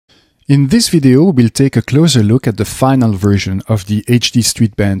In this video, we'll take a closer look at the final version of the HD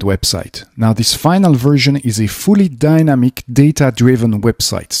Street Band website. Now, this final version is a fully dynamic, data-driven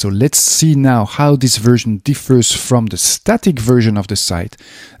website. So let's see now how this version differs from the static version of the site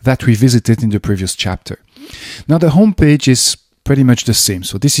that we visited in the previous chapter. Now, the homepage is pretty much the same.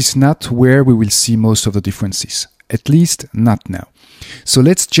 So this is not where we will see most of the differences, at least not now. So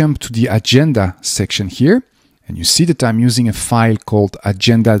let's jump to the agenda section here. And you see that I'm using a file called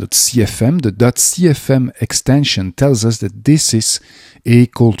agenda.cfm. The .cfm extension tells us that this is a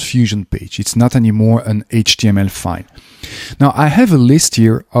Cold Fusion page. It's not anymore an HTML file. Now, I have a list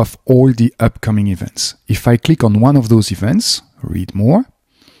here of all the upcoming events. If I click on one of those events, read more,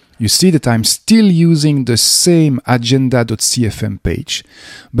 you see that I'm still using the same agenda.cfm page,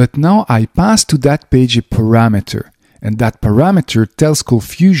 but now I pass to that page a parameter. And that parameter tells Cold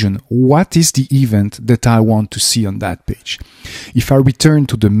Fusion what is the event that I want to see on that page. If I return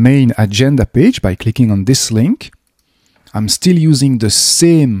to the main agenda page by clicking on this link, I'm still using the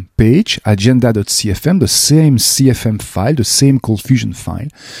same page, agenda.cfm, the same CFM file, the same Cold Fusion file,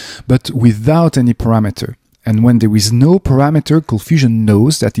 but without any parameter. And when there is no parameter, Cold Fusion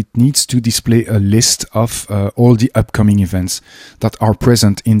knows that it needs to display a list of all the upcoming events that are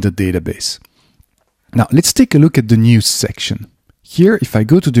present in the database. Now, let's take a look at the news section. Here, if I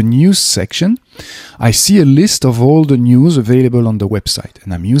go to the news section, I see a list of all the news available on the website.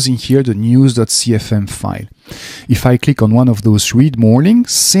 And I'm using here the news.cfm file. If I click on one of those read more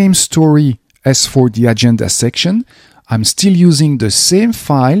links, same story as for the agenda section. I'm still using the same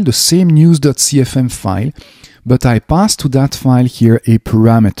file, the same news.cfm file, but I pass to that file here a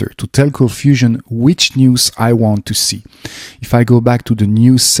parameter to tell Cold Fusion which news I want to see. If I go back to the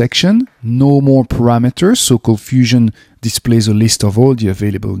news section, no more parameters, so Cold Fusion displays a list of all the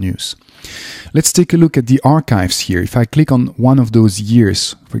available news. Let's take a look at the archives here. If I click on one of those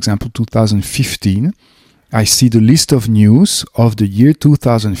years, for example 2015, I see the list of news of the year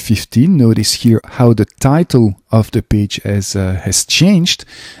 2015. Notice here how the title of the page has changed.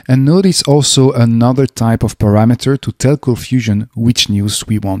 And notice also another type of parameter to tell Cold Fusion which news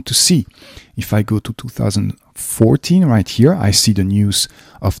we want to see. If I go to 2014, right here, I see the news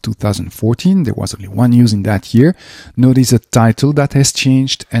of 2014. There was only one news in that year. Notice the title that has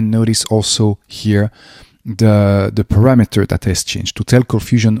changed. And notice also here the parameter that has changed to tell Cold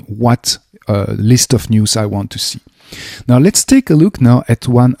Fusion what list of news I want to see. Now let's take a look now at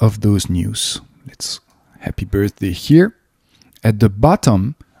one of those news. Let's happy birthday here. At the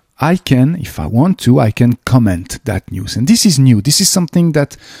bottom, I can, if I want to, I can comment that news. And this is new. This is something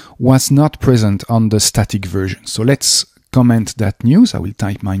that was not present on the static version. So let's comment that news. I will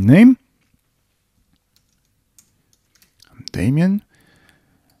type my name. I'm Damien.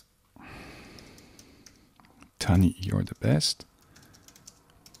 Tani, you're the best.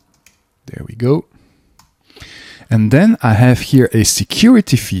 There we go. And then I have here a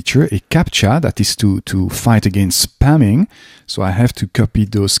security feature, a CAPTCHA, that is to fight against spamming. So I have to copy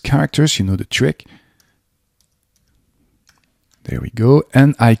those characters, you know the trick. There we go.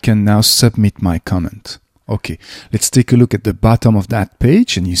 And I can now submit my comment. Okay, let's take a look at the bottom of that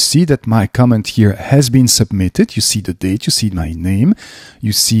page, and you see that my comment here has been submitted. You see the date, you see my name,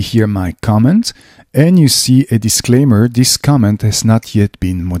 you see here my comment, and you see a disclaimer, this comment has not yet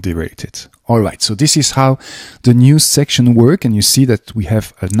been moderated. Alright, so this is how the news section works, and you see that we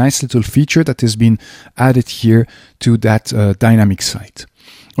have a nice little feature that has been added here to that dynamic site.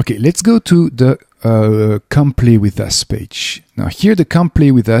 Okay, let's go to the Come Play With Us page. Now here the Come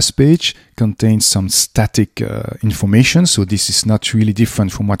Play With Us page contains some static information, so this is not really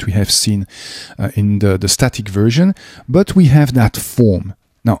different from what we have seen in the static version, but we have that form.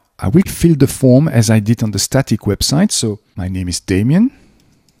 Now I will fill the form as I did on the static website, so my name is Damien.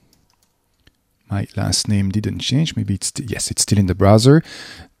 My last name didn't change, maybe yes, it's still in the browser.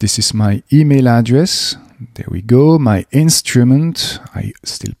 This is my email address. There we go. My instrument, I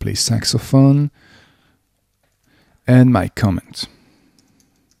still play saxophone. And my comment.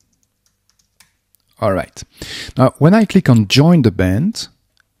 All right. Now, when I click on Join the Band,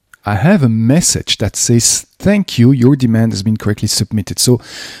 I have a message that says, thank you, your demand has been correctly submitted. So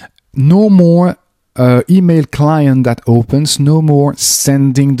no more email client that opens, no more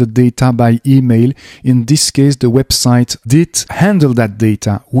sending the data by email. In this case, the website did handle that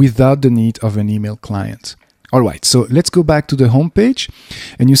data without the need of an email client. All right, so let's go back to the home page,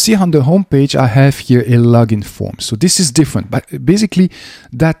 and you see on the home page I have here a login form. So this is different, but basically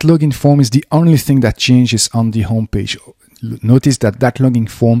that login form is the only thing that changes on the home page. Notice that login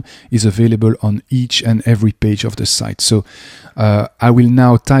form is available on each and every page of the site. So I will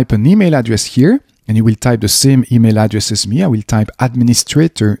now type an email address here. and you will type the same email address as me. I will type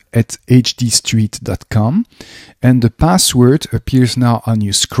administrator@hdstreet.com, and the password appears now on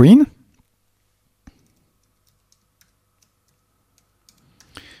your screen.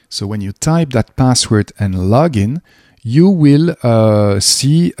 So when you type that password and log in, you will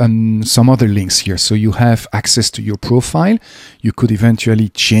see some other links here. So you have access to your profile. You could eventually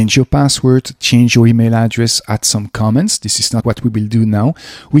change your password, change your email address, add some comments. This is not what we will do now.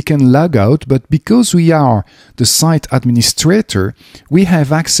 We can log out, but because we are the site administrator, we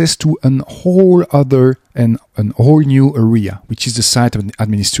have access to a whole other and an whole new area, which is the site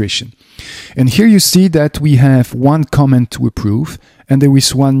administration. And here you see that we have one comment to approve, and there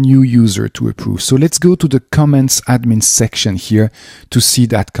is one new user to approve. So let's go to the comments admin section here to see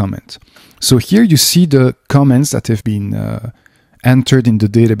that comment. So here you see the comments that have been entered in the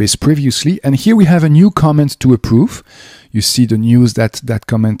database previously, and here we have a new comment to approve. You see the news that that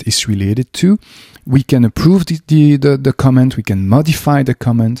comment is related to. We can approve the comment, we can modify the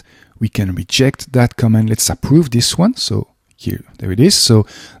comment, we can reject that comment. Let's approve this one. So here, there it is. So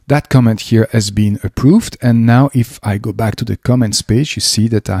that comment here has been approved. And now if I go back to the comments page, you see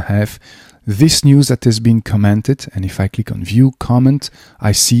that I have this news that has been commented. And if I click on view comment,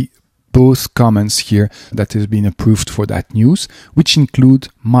 I see both comments here that has been approved for that news, which include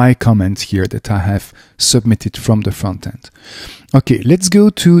my comment here that I have submitted from the front end. Okay, let's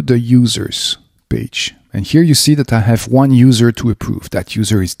go to the users page. And here you see that I have one user to approve. That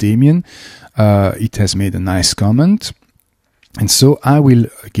user is Damien. It has made a nice comment. And so I will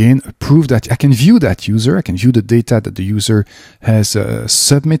again approve that. I can view that user. I can view the data that the user has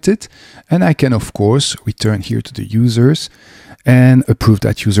submitted. And I can, of course, return here to the users and approve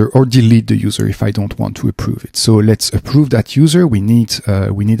that user or delete the user if I don't want to approve it. So let's approve that user. We need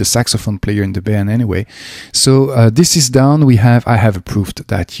a saxophone player in the band anyway. So this is done. I have approved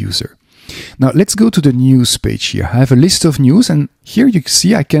that user. Now let's go to the news page here. I have a list of news, and here you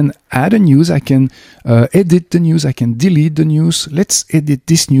see I can add a news, I can edit the news, I can delete the news. Let's edit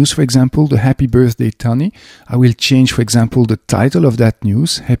this news, for example, the happy birthday Tony. I will change, for example, the title of that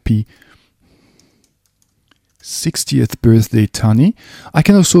news, happy 60th birthday Tony. I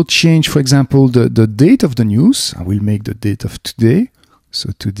can also change, for example, the date of the news. I will make the date of today.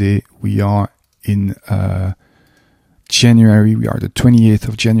 So today we are in January, we are the 28th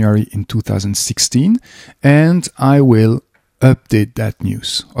of January in 2016, and I will update that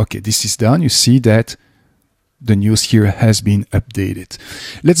news. Okay, this is done. You see that the news here has been updated.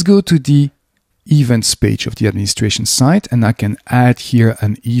 Let's go to the events page of the administration site, and I can add here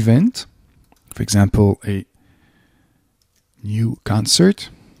an event, for example, a new concert.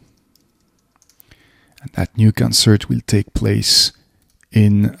 And that new concert will take place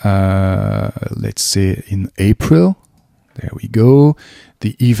in, let's say, in April. There we go.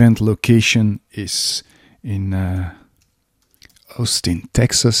 The event location is in Austin,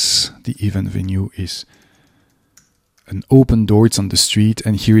 Texas. The event venue is an open door. It's on the street.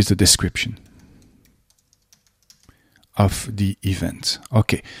 And here is the description of the event.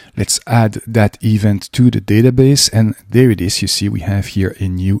 Okay, let's add that event to the database. And there it is. You see, we have here a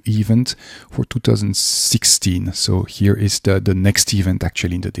new event for 2016. So here is the next event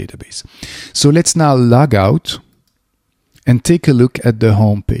actually in the database. So let's now log out and take a look at the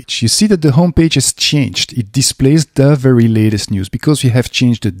home page. You see that the home page has changed. It displays the very latest news because we have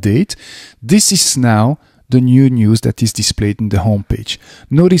changed the date. This is now the new news that is displayed in the home page.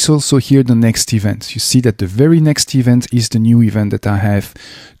 Notice also here the next event. You see that the very next event is the new event that I have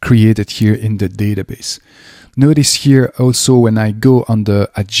created here in the database. Notice here also when I go on the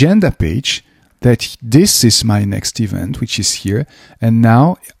agenda page that this is my next event, which is here. And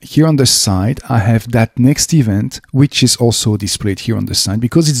now here on the side, I have that next event, which is also displayed here on the side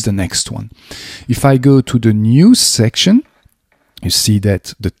because it's the next one. If I go to the news section, you see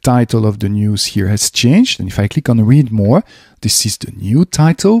that the title of the news here has changed. And if I click on read more, this is the new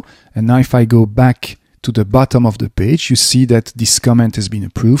title. And now if I go back to the bottom of the page, you see that this comment has been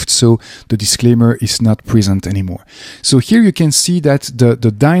approved, so the disclaimer is not present anymore. So here you can see that the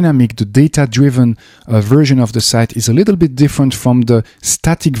dynamic, the data-driven version of the site is a little bit different from the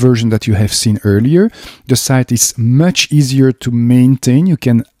static version that you have seen earlier. The site is much easier to maintain. You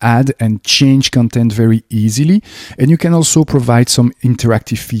can add and change content very easily, and you can also provide some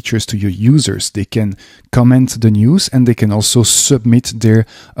interactive features to your users. They can comment the news, and they can also submit their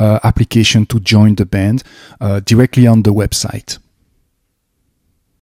application to join the band directly on the website.